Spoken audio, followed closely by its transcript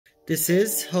This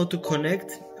is how to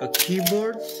connect a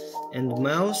keyboard and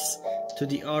mouse to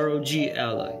the ROG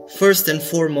Ally. First and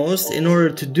foremost, in order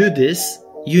to do this,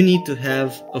 you need to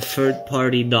have a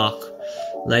third-party dock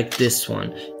like this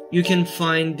one. You can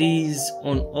find these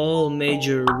on all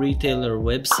major retailer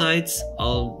websites.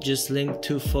 I'll just link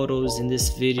 2 photos in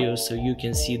this video so you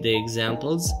can see the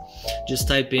examples. Just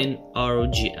type in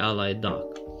ROG Ally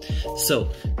dock. So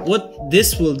what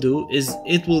this will do is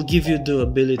it will give you the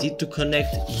ability to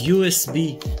connect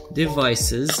USB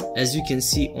devices, as you can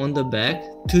see on the back,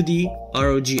 to the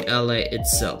ROG Ally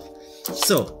itself.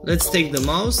 So let's take the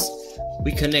mouse,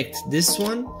 we connect this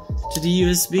one to the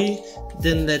USB,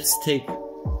 then let's take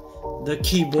the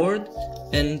keyboard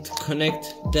and connect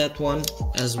that one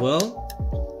as well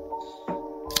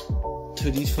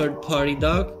to the third-party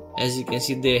dock. As you can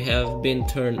see, they have been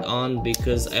turned on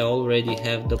because I already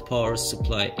have the power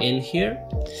supply in here.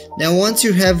 Now once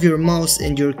you have your mouse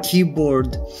and your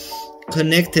keyboard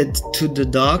connected to the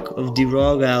dock of the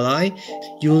ROG Ally,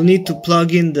 you will need to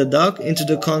plug in the dock into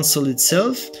the console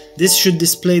itself. This should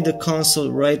display the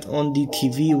console right on the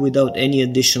TV without any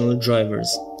additional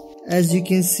drivers. As you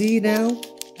can see now,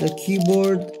 the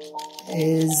keyboard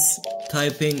is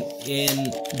typing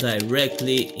in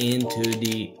directly into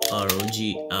the ROG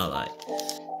Ally.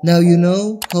 Now you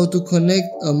know how to connect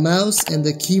a mouse and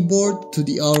a keyboard to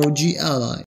the ROG Ally.